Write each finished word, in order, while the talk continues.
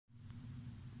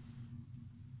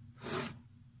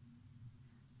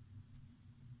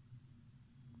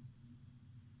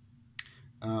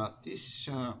This is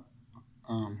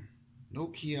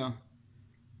Nokia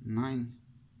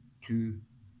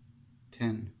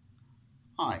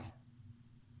 9210i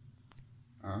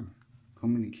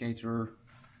communicator,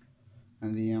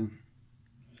 and the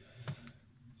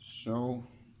so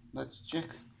let's check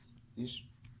this.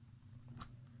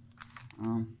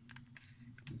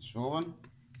 It's open,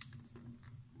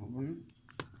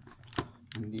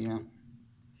 and the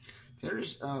there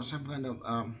is some kind of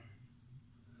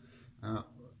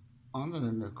under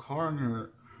the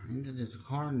corner, into the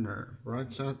corner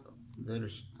right side, there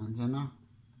is antenna.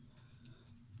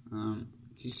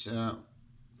 This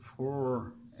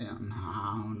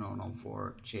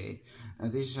 4J.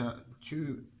 This is a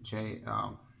 2J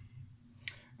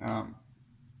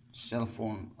cell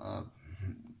phone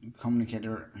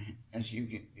communicator. As you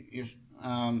can use,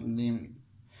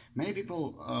 many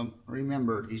people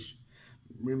remember this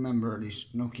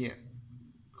Nokia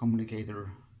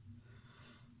Communicator,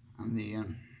 and the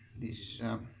this is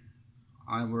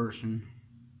I version.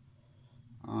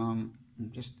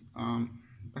 Just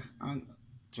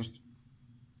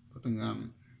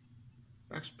putting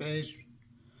backspace,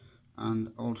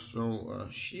 and also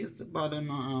shift button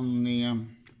on the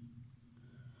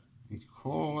it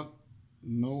called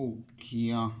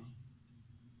Nokia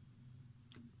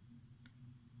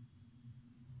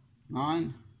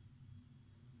 9210i.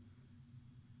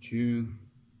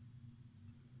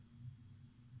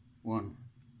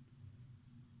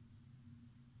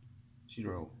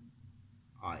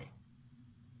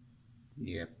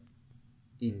 Yep,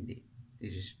 indeed,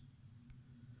 this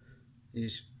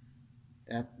is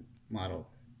that model.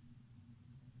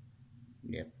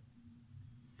 Yep,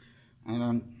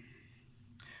 and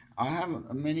I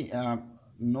have many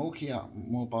Nokia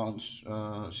mobiles,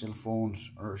 cell phones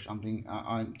or something.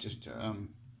 I'm just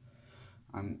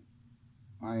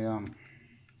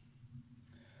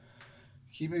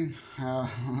keeping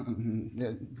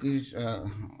this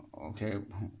okay,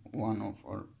 one of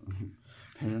our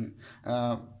parent.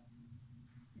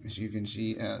 As you can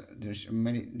see, there's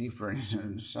many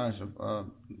different size of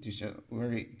this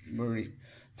very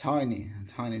tiny.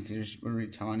 This very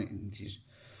tiny. This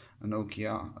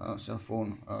Nokia cell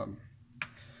phone.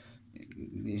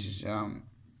 This is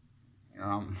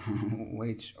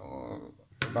weighs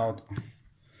about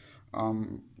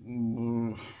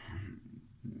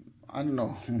I don't know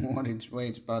what it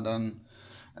weighs, but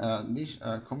this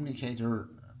communicator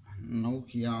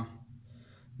Nokia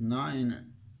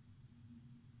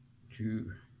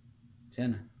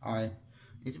 9210i,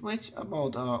 it weighs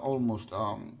about almost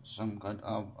some kind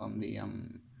of the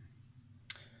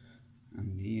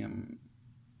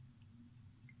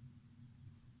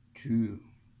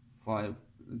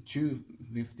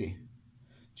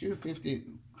 250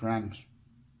 grams.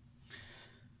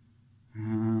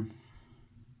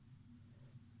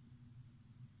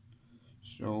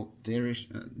 So there is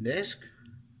a desk,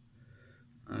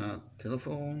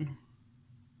 telephone.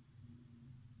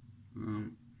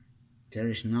 There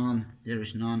is none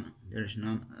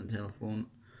telephone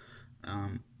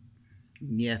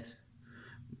yet,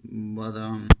 but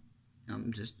I'm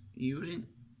just using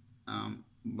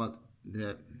but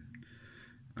the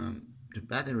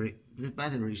battery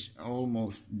is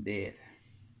almost dead.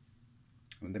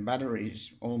 The battery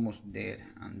is almost dead,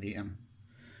 and the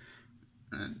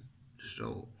and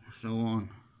so on.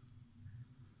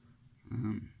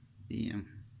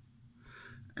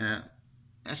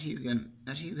 As you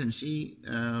can see,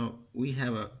 we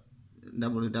have a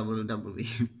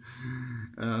www.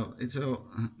 It's a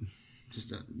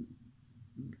just a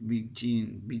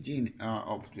begin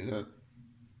of the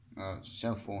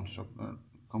cell phones of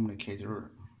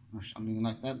communicator or something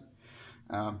like that.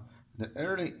 The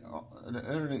early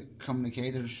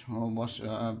communicators was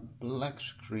black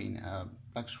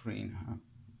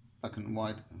and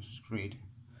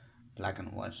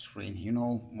white screen. You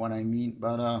know what I mean,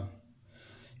 but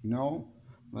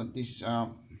but this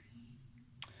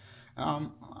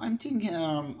I'm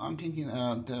thinking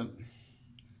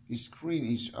this screen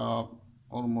is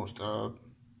almost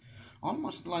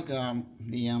like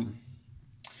the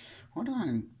what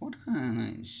can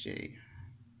I say?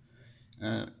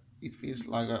 It feels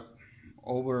like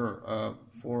over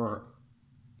 4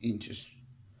 inches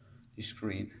the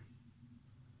screen,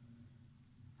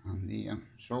 and the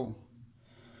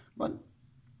but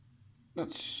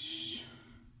that's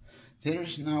there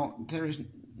is not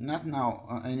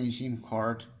now any SIM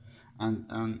card, and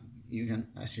you can,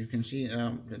 as you can see,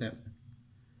 the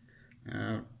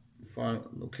file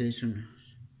location,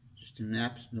 just the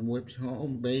apps, the web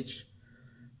home page,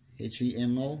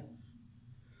 HTML,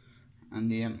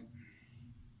 and the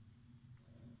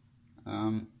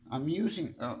I'm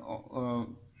using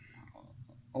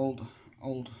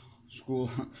old school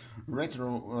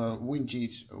retro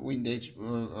vintage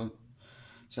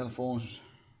cell phones,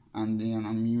 and then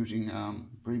I'm using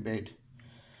prepaid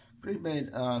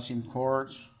SIM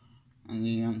cards, and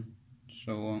then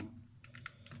so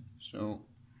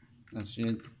that's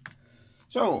it.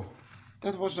 So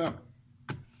that was a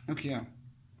Nokia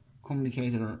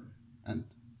Communicator, and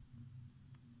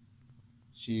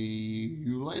see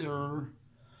you later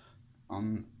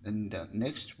on in the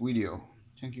next video.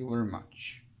 Thank you very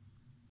much.